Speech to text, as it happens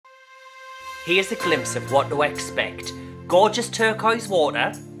Here's a glimpse of what to expect. Gorgeous turquoise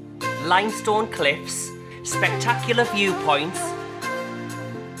water, limestone cliffs, spectacular viewpoints,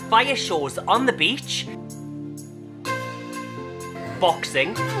 fire shows on the beach,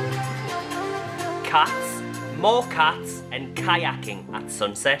 boxing, cats, more cats, and kayaking at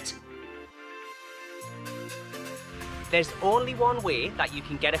sunset. There's only one way that you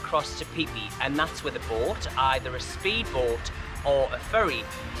can get across to Phi Phi, and that's with a boat, either a speedboat or a ferry,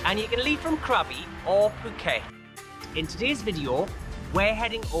 and you can leave from Krabi or Phuket. In today's video, we're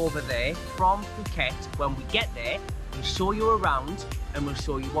heading over there from Phuket. When we get there, we'll show you around and we'll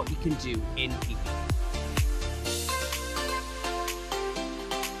show you what you can do in Phi Phi.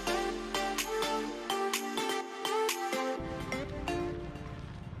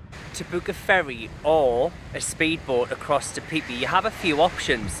 To book a ferry or a speedboat across to Phi Phi, you have a few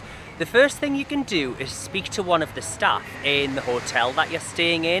options. The first thing you can do is speak to one of the staff in the hotel that you're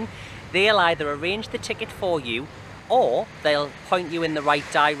staying in. They'll either arrange the ticket for you or they'll point you in the right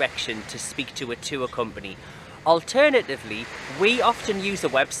direction to speak to a tour company. Alternatively, we often use a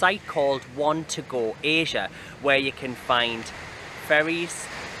website called One2Go Asia, where you can find ferries,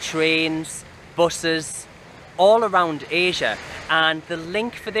 trains, buses, all around Asia, and the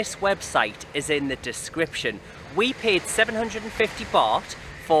link for this website is in the description. We paid 750 baht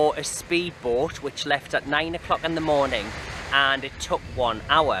for a speedboat which left at 9 o'clock in the morning, and it took 1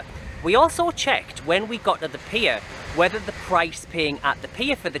 hour. We also checked when we got to the pier whether the price paying at the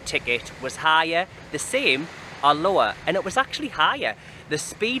pier for the ticket was higher, the same, or lower, and it was actually higher. The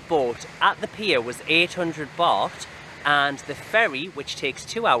speedboat at the pier was 800 baht and the ferry, which takes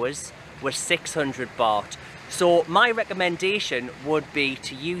 2 hours, was 600 baht. So my recommendation would be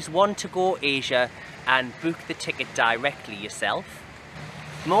to use One2Go Asia and book the ticket directly yourself.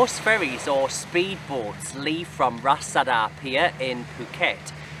 Most ferries or speedboats leave from Rassada Pier in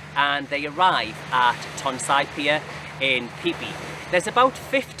Phuket and they arrive at Tonsai Pier in Phi Phi. There's about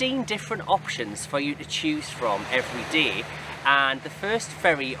 15 different options for you to choose from every day, and the first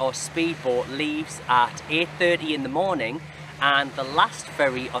ferry or speedboat leaves at 8:30 in the morning, and the last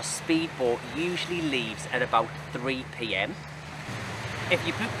ferry or speedboat usually leaves at about 3 p.m. If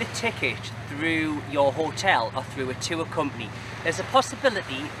you book the ticket through your hotel or through a tour company, there's a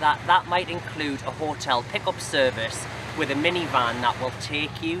possibility that that might include a hotel pickup service with a minivan that will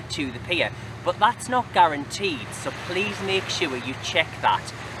take you to the pier, but that's not guaranteed, so please make sure you check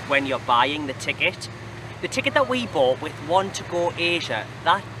that when you're buying the ticket. The ticket that we bought with One2Go Asia,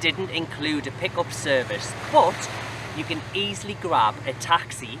 that didn't include a pickup service, but you can easily grab a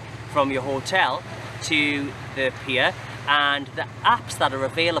taxi from your hotel to the pier, and the apps that are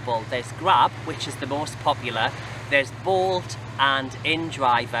available, there's Grab, which is the most popular, there's Bolt and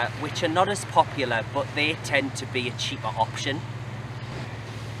InDriver, which are not as popular, but they tend to be a cheaper option.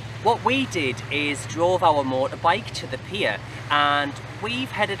 What we did is drove our motorbike to the pier, and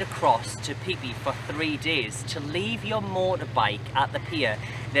we've headed across to Phi Phi for 3 days. To leave your motorbike at the pier,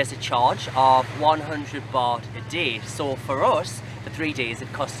 there's a charge of 100 baht a day. So for us, for 3 days,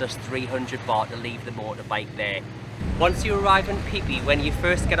 it cost us 300 baht to leave the motorbike there. Once you arrive in Phi Phi, when you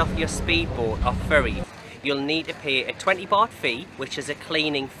first get off your speedboat or ferry, you'll need to pay a 20 baht fee, which is a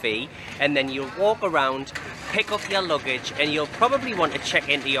cleaning fee, and then you'll walk around, pick up your luggage, and you'll probably want to check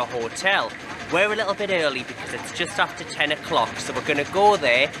into your hotel. We're a little bit early because it's just after 10 o'clock, so we're going to go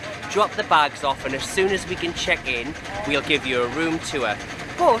there, drop the bags off, and as soon as we can check in, we'll give you a room tour.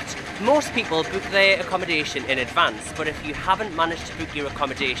 But most people book their accommodation in advance, but if you haven't managed to book your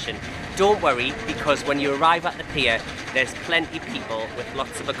accommodation, don't worry, because when you arrive at the pier, there's plenty of people with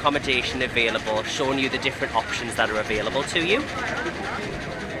lots of accommodation available, showing you the different options that are available to you.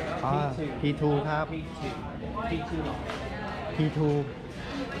 P2 ครับ P2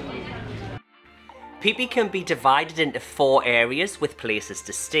 Phi Phi can be divided into 4 areas with places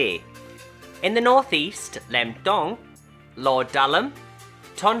to stay. In the northeast, Limestone, Loh Dalum,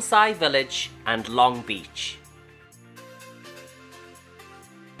 Tonsai Village and Long Beach.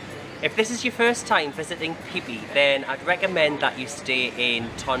 If this is your first time visiting Phi Phi, then I'd recommend that you stay in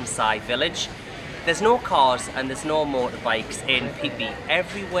Tonsai Village. There's no cars and there's no motorbikes in Phi Phi.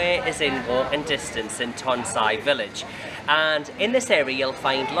 Everywhere is in walking distance in Tonsai Village. And in this area you'll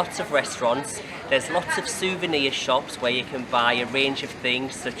find lots of restaurants. There's lots of souvenir shops where you can buy a range of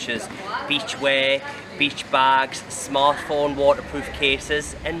things such as beachwear, beach bags, smartphone waterproof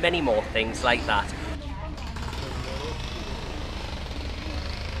cases and many more things like that.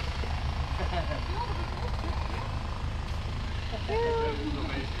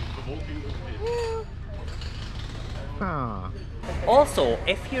 Also,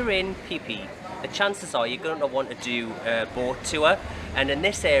 if you're in Phi Phi, the chances are you're going to want to do a boat tour. and in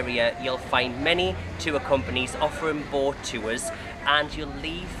this area you'll find many tour companies offering boat tours, and you'll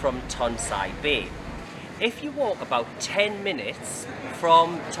leave from Tonsai Bay. If you walk about 10 minutes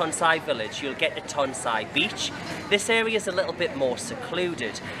from Tonsai village, you'll get to Tonsai Beach. This area is a little bit more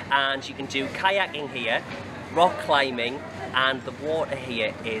secluded, and you can do kayaking here, rock climbing, and the water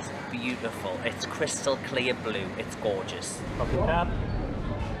here is beautiful. It's crystal clear blue, it's gorgeous.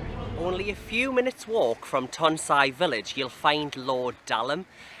 Only a few minutes walk from Tonsai village, you'll find Loh Dalum,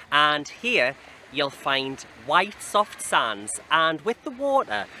 and here you'll find white soft sands, and with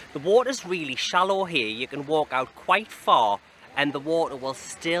the water's really shallow here. You can walk out quite far and the water will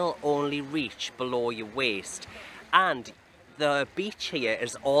still only reach below your waist, and the beach here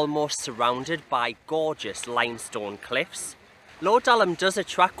is almost surrounded by gorgeous limestone cliffs. Loh Dalum does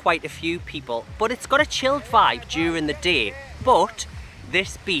attract quite a few people, but it's got a chilled vibe during the day, but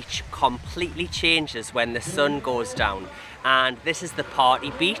this beach completely changes when the sun goes down, and this is the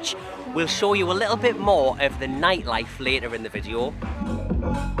party beach. We'll show you a little bit more of the nightlife later in the video.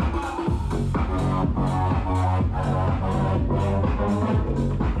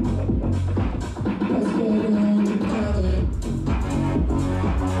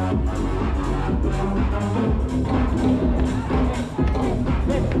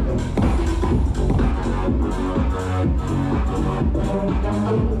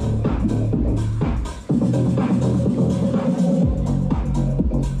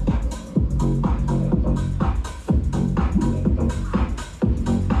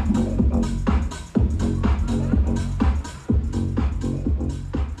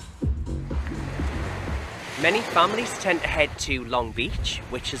 Many families tend to head to Long Beach,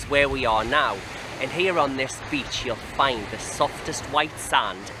 which is where we are now. And here on this beach you'll find the softest white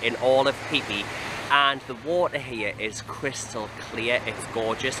sand in all of Phi Phi, and the water here is crystal clear, it's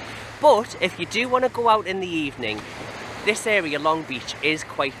gorgeous. But if you do want to go out in the evening, this area, Long Beach, is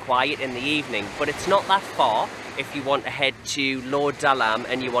quite quiet in the evening, but it's not that far if you want to head to Loh Dalum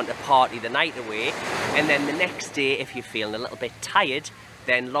and you want to party the night away. And then the next day, if you're feeling a little bit tired,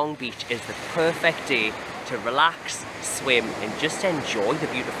 then Long Beach is the perfect day to relax, swim, and just enjoy the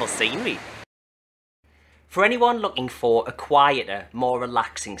beautiful scenery. For anyone looking for a quieter, more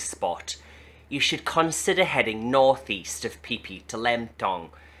relaxing spot, you should consider heading northeast of Phi Phi to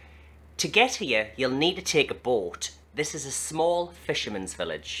Limestone. To get here, you'll need to take a boat. This is a small fisherman's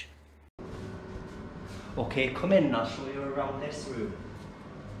village. Okay, come in and I'll show you around this room.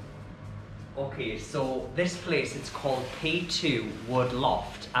 Okay, so this place, it's called P2 Wood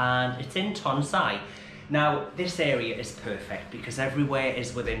Loft, and it's in Tonsai. Now, this area is perfect because everywhere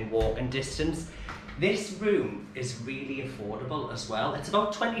is within walking distance. This room is really affordable as well. It's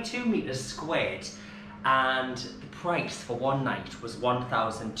about 22 meters squared, and the price for one night was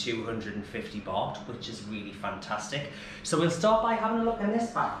 1,250 baht, which is really fantastic. So we'll start by having a look in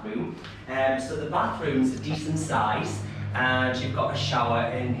this bathroom. So the bathroom's a decent size, and you've got a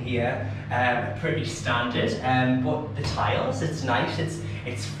shower in here, pretty standard. But the tiles, it's nice,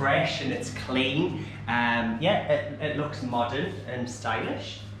 it's fresh and it's clean. Yeah, it looks modern and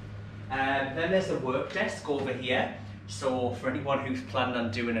stylish. Then there's a work desk over here. So for anyone who's planning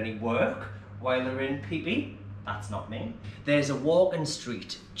on doing any work while they're in Phi Phi, that's not me. There's a walking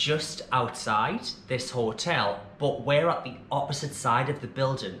street just outside this hotel, but we're at the opposite side of the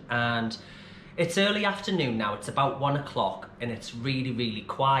building, and it's early afternoon now, it's about 1 o'clock, and it's really, really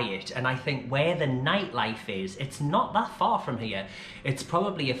quiet. And I think where the nightlife is, it's not that far from here. It's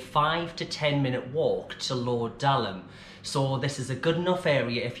probably a 5 to 10 minute walk to Loh Dalum. So this is a good enough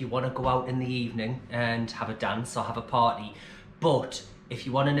area if you want to go out in the evening and have a dance or have a party. But if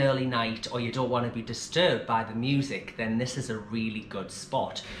you want an early night or you don't want to be disturbed by the music, then this is a really good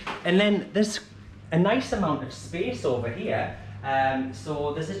spot. And then there's a nice amount of space over here.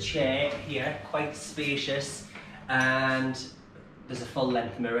 So there's a chair here, quite spacious, and there's a full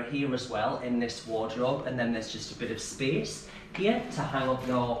length mirror here as well in this wardrobe, and then there's just a bit of space here to hang up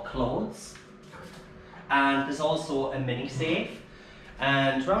your clothes. And there's also a mini safe,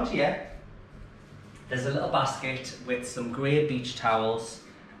 and around here there's a little basket with some grey beach towels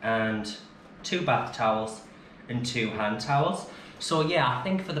and 2 bath towels and 2 hand towels. So yeah, I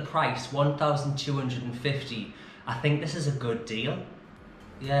think for the price, 1,250, I think this is a good deal.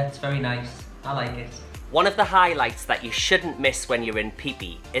 Yeah, it's very nice. I like it. One of the highlights that you shouldn't miss when you're in Phi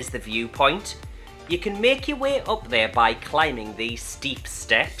Phi is the viewpoint. You can make your way up there by climbing these steep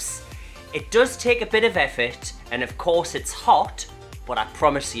steps. It does take a bit of effort, and of course it's hot, but I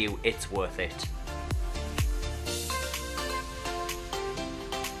promise you it's worth it.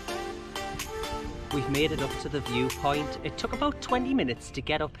 We've made it up to the viewpoint. It took about 20 minutes to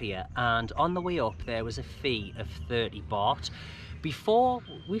get up here, and on the way up there was a fee of 30 baht. Before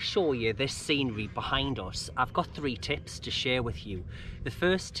we show you this scenery behind us, I've got 3 tips to share with you. The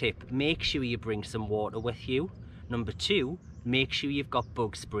first tip, make sure you bring some water with you. Number 2, make sure you've got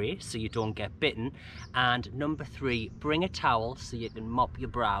bug spray so you don't get bitten. And number 3, bring a towel so you can mop your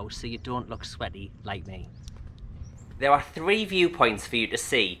brow so you don't look sweaty like me. There are 3 viewpoints for you to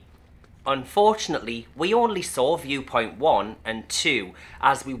see. Unfortunately, we only saw viewpoint 1 and 2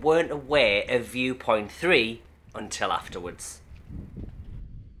 as we weren't aware of viewpoint 3 until afterwards.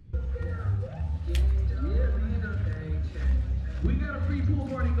 We got a free pool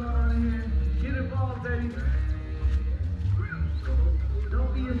party going on in here. Get involved, baby.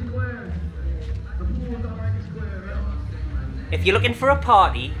 Don't be a square. The pool's already square, man. If you're looking for a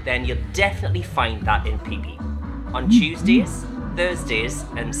party, then you'll definitely find that in Phi Phi. On Tuesdays, Thursdays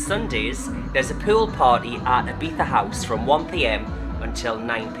and Sundays, there's a pool party at Ibiza House from 1 PM until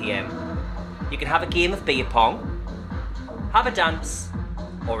 9 PM. You can have a game of beer pong, have a dance,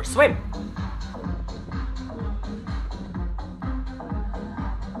 or a swim.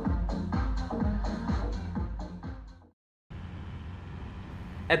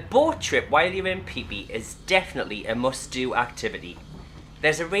 A boat trip while you're in Phi Phi is definitely a must-do activity.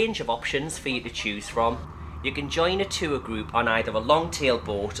 There's a range of options for you to choose from. You can join a tour group on either a long-tail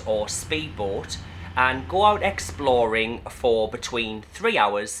boat or speedboat and go out exploring for between 3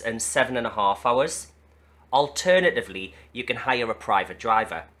 hours and 7.5 hours. Alternatively, you can hire a private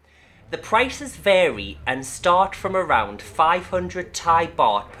driver. The prices vary and start from around 500 Thai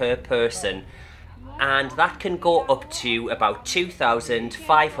baht per person, and that can go up to about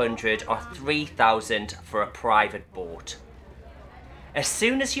 2,500 or 3,000 for a private boat. As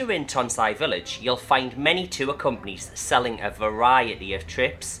soon as you're in Tonsai village, you'll find many tour companies selling a variety of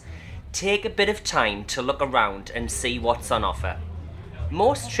trips. Take a bit of time to look around and see what's on offer.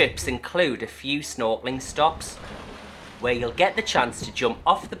 Most trips include a few snorkeling stops, where you'll get the chance to jump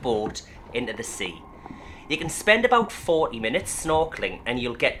off the boat into the sea. You can spend about 40 minutes snorkeling and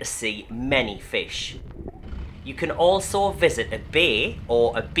you'll get to see many fish. You can also visit a bay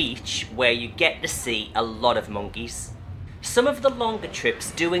or a beach where you get to see a lot of monkeys. Some of the longer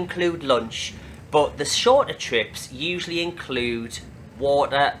trips do include lunch, but the shorter trips usually include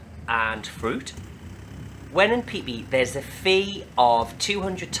water and fruit. When in Phi Phi, there's a fee of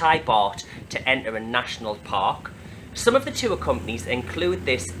 200 Thai baht to enter a national park. Some of the tour companies include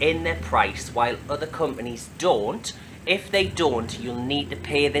this in their price while other companies don't. If they don't, you'll need to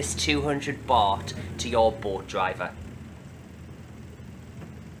pay this 200 baht to your boat driver.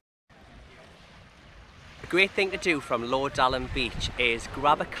 A great thing to do from Loh Dalum Beach is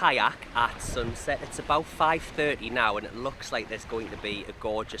grab a kayak at sunset. It's about 5:30 now and it looks like there's going to be a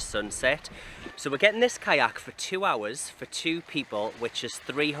gorgeous sunset. So we're getting this kayak for 2 hours for 2 people, which is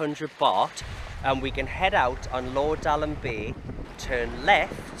 300 baht, and we can head out on Loh Dalum Bay, turn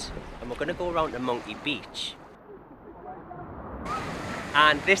left, and we're going to go around to Monkey Beach.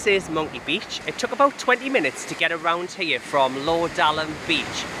 And this is Monkey Beach. It took about 20 minutes to get around here from Loh Dalum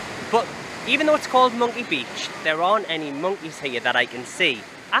Beach, but even though it's called Monkey Beach, there aren't any monkeys here that I can see.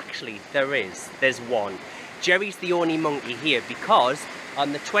 Actually, there is. There's one. Jerry's the only monkey here because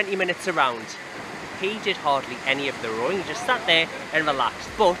on the 20 minutes around, he did hardly any of the rowing. He just sat there and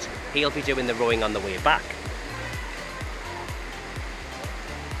relaxed, but he'll be doing the rowing on the way back.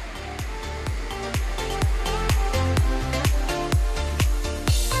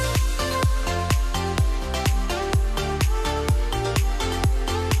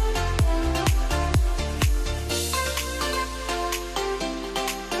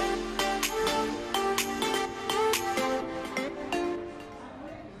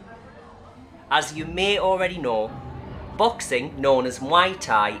 As you may already know, boxing, known as Muay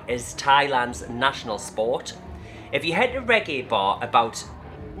Thai, is Thailand's national sport. If you head to Reggae Bar about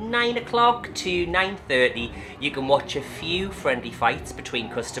 9 o'clock to 9:30, you can watch a few friendly fights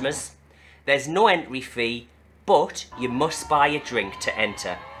between customers. There's no entry fee, but you must buy a drink to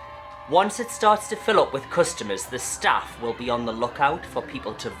enter. Once it starts to fill up with customers, the staff will be on the lookout for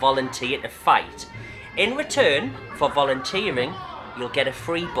people to volunteer to fight. In return for volunteering, you'll get a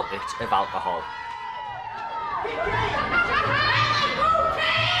free bucket of alcohol.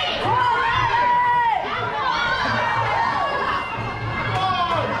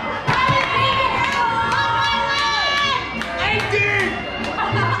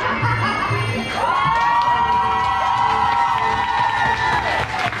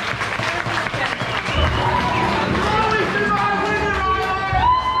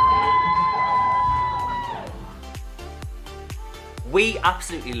 We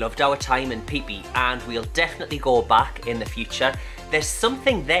absolutely loved our time in Phi Phi and we'll definitely go back in the future. There's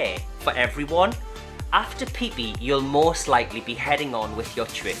something there for everyone. After Phi Phi, you'll most likely be heading on with your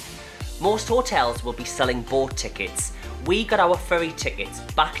trip. Most hotels will be selling boat tickets. We got our ferry tickets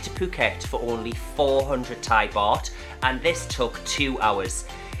back to Phuket for only 400 Thai baht, and this took 2 hours.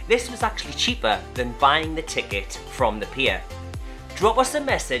 This was actually cheaper than buying the ticket from the pier. Drop us a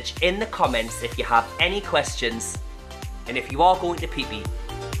message in the comments if you have any questions, and if you are going to Phi Phi,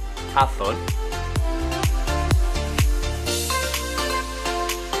 have fun.